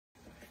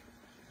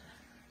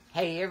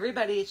Hey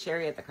everybody, it's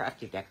Sherry at the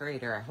Crafty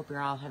Decorator. I hope you're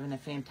all having a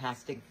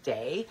fantastic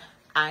day.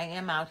 I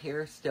am out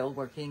here still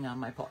working on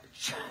my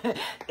porch.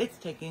 It's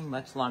taking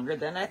much longer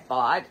than I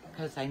thought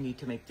because I need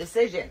to make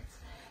decisions.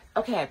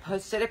 Okay, I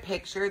posted a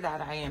picture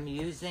that I am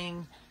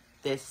using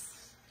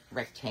this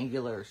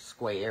rectangular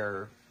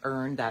square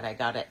urn that I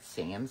got at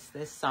Sam's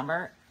this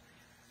summer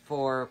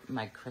for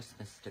my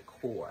Christmas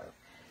decor.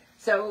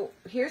 So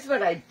here's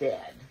what I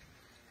did.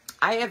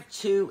 I have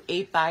two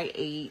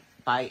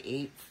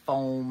 8x8x8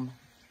 foam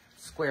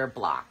square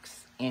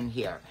blocks in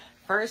here.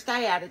 First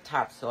I added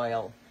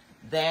topsoil,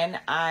 then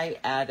I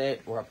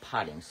added, or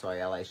potting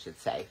soil I should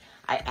say.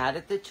 I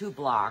added the two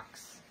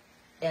blocks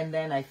and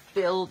then I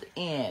filled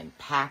in,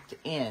 packed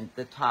in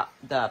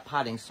the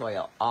potting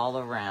soil all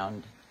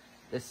around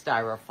the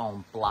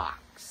styrofoam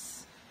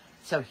blocks.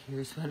 So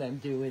here's what I'm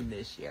doing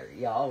this year.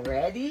 Y'all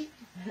ready?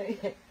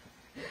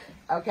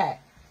 Okay.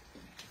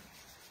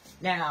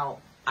 Now,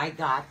 I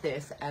got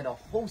this at a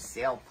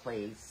wholesale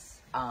place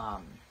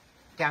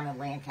down in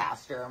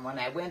Lancaster, and when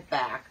I went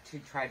back to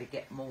try to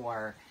get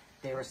more,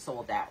 they were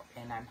sold out.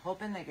 And I'm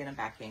hoping they get them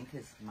back in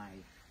because my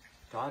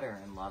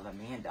daughter-in-law,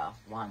 Amanda,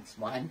 wants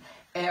one,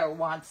 or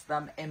wants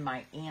them, and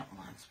my aunt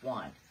wants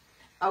one.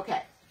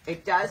 Okay,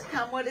 it does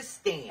come with a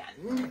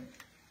stand.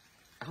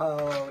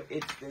 Oh,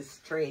 it's this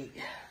tree.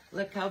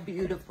 Look how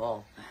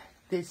beautiful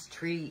this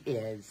tree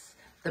is.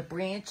 The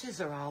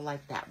branches are all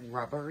like that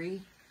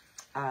rubbery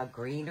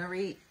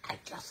greenery. I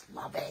just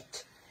love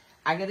it.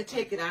 I'm going to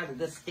take it out of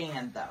the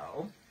stand,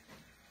 though.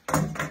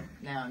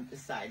 Now I'm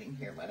deciding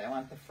here what I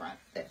want the front.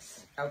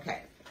 This.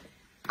 Okay.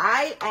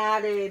 I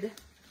added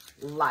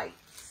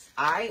lights.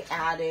 I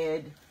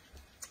added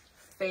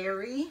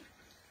fairy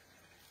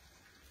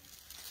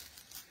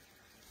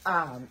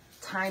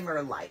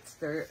timer lights.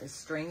 They're a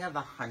string of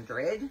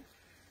 100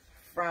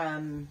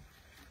 from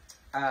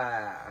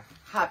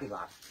Hobby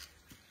Lobby.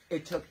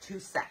 It took 2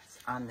 sets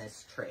on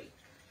this tree.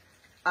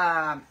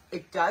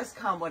 It does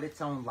come with its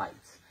own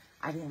lights.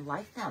 I didn't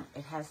like them.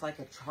 It has like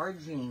a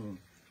charging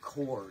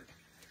cord.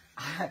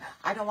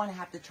 I don't want to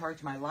have to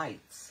charge my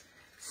lights.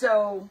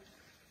 So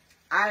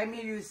I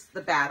used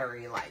the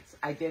battery lights.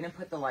 I didn't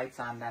put the lights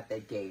on that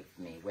they gave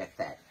me with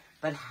it.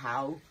 But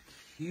how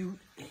cute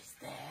is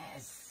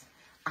this?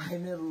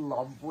 I'm in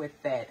love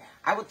with it.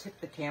 I will tip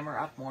the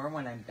camera up more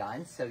when I'm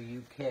done so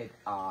you could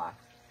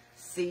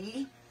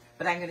see.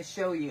 But I'm going to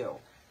show you.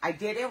 I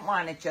didn't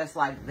want it just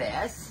like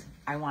this.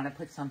 I want to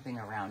put something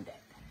around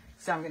it.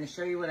 So I'm going to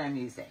show you what I'm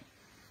using.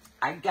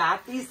 I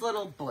got these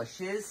little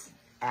bushes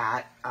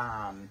at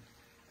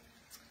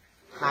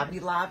Hobby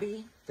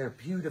Lobby. They're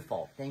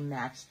beautiful. They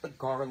match the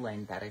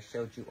garland that I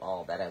showed you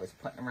all that I was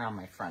putting around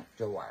my front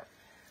door.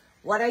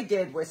 What I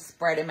did was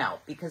spread them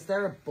out because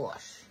they're a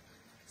bush.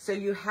 So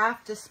you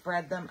have to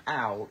spread them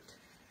out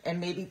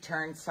and maybe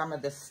turn some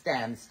of the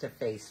stems to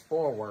face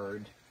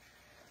forward.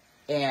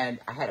 And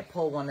I had to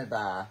pull one of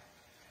the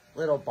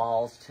little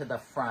balls to the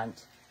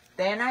front.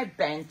 Then I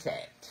bent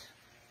it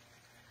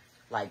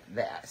like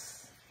this.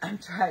 I'm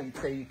trying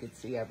so you can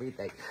see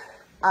everything.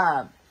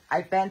 I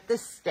bent the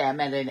stem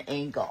at an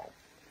angle.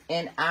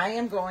 And I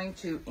am going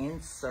to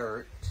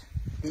insert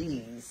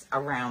these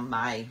around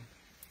my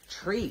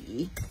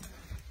tree.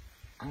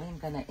 I am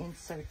going to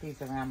insert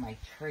these around my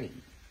tree.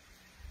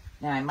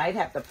 Now, I might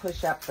have to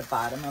push up the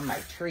bottom of my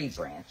tree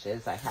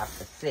branches. I have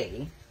to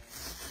see.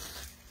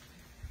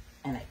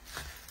 And I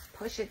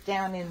push it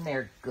down in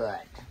there good.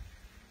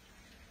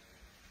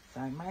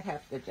 So I might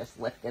have to just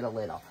lift it a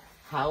little.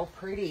 How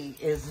pretty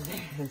is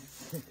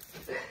this?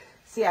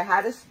 See, I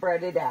had to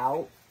spread it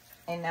out.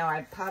 And now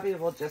I probably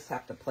will just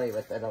have to play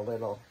with it a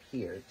little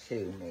here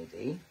too,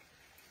 maybe.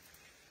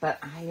 But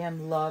I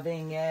am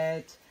loving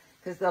it.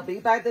 Because they'll be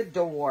by the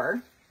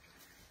door.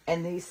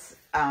 And these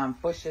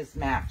bushes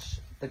match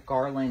the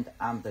garland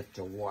on the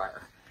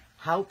door.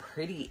 How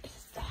pretty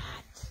is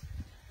that?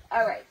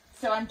 All right,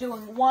 so I'm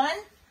doing one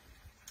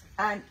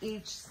on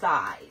each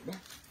side.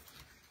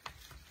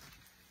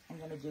 I'm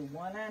going to do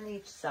one on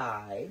each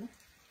side.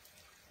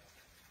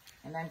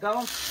 And I'm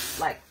going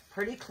like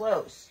pretty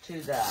close to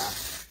the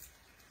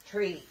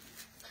tree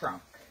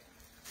trunk.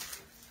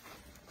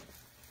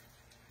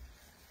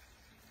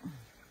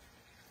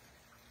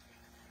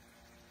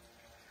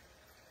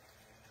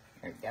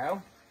 There we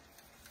go.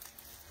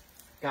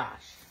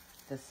 Gosh,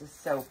 this is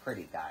so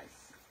pretty,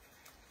 guys.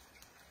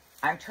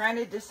 I'm trying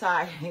to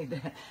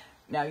decide.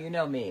 Now, you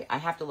know me. I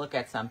have to look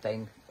at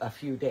something a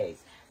few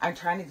days. I'm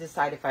trying to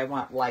decide if I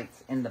want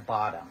lights in the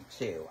bottom,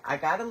 too. I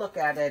got to look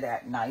at it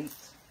at night.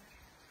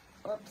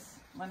 Oops,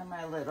 one of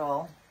my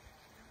little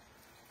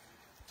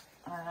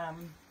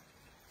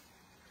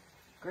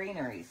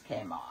greeneries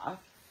came off.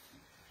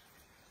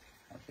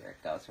 Oh, here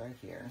it goes right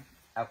here.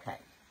 Okay.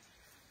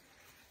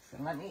 So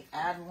let me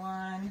add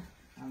one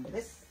on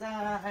this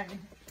side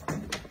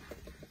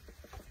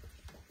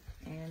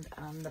and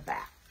on the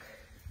back.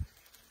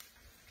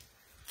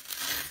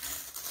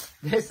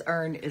 This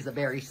urn is a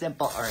very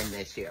simple urn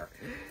this year.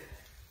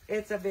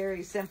 It's a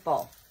very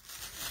simple.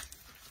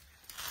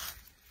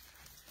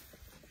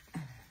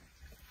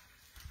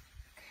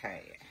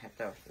 Okay, I have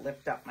to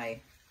lift up my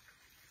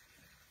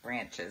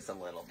branches a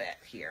little bit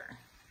here.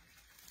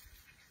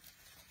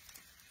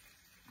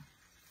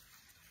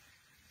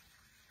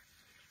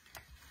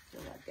 So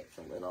that gets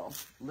a little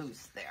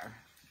loose there.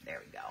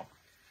 There we go.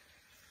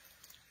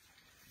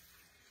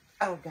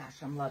 Oh gosh,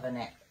 I'm loving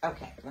it.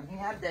 Okay, let me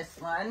have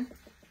this one.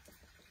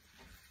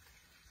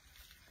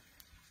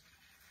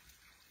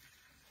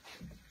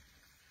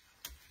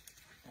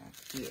 Back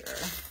here.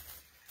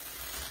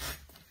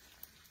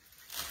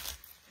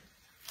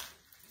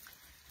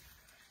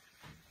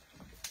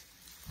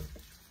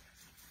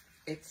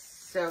 It's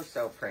so,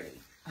 so pretty.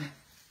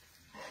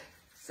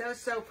 So,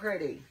 so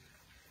pretty.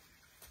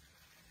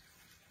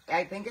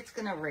 I think it's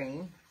going to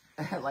rain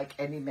like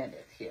any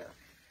minute here.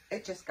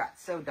 It just got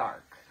so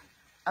dark.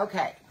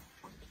 Okay.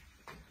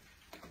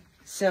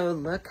 So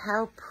look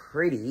how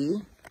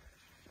pretty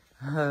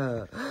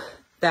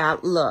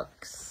that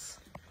looks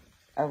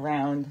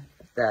around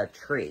the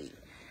tree.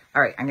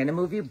 All right, I'm going to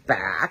move you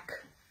back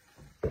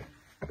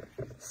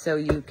so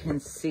you can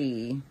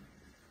see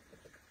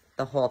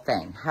the whole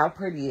thing. How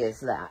pretty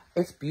is that?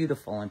 It's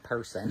beautiful in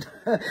person.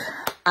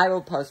 I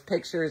will post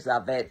pictures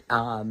of it.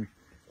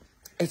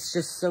 It's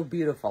just so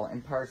beautiful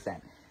in person.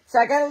 So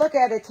I got to look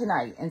at it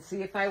tonight and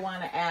see if I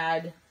want to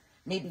add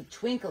maybe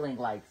twinkling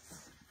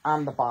lights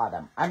on the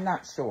bottom. I'm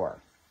not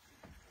sure.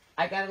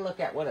 I got to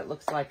look at what it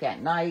looks like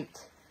at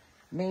night.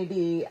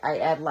 Maybe I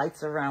add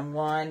lights around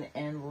one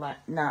and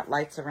not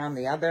lights around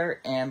the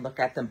other, and look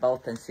at them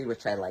both and see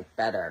which I like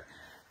better.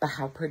 But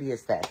how pretty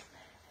is this?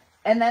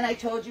 And then I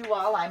told you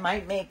all I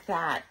might make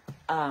that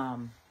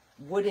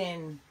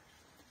wooden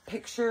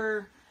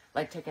picture,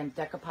 like take a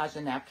decoupage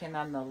a napkin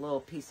on the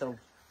little piece of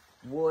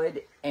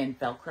wood and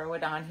Velcro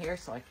it on here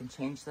so I can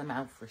change them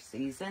out for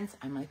seasons.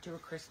 I might do a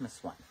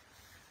Christmas one.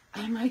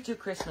 I might do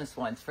Christmas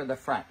ones for the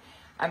front.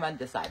 I'm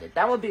undecided.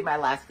 That will be my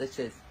last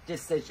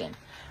decision.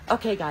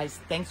 Okay, guys,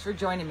 thanks for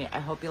joining me. I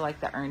hope you like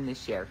the urn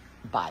this year.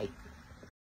 Bye.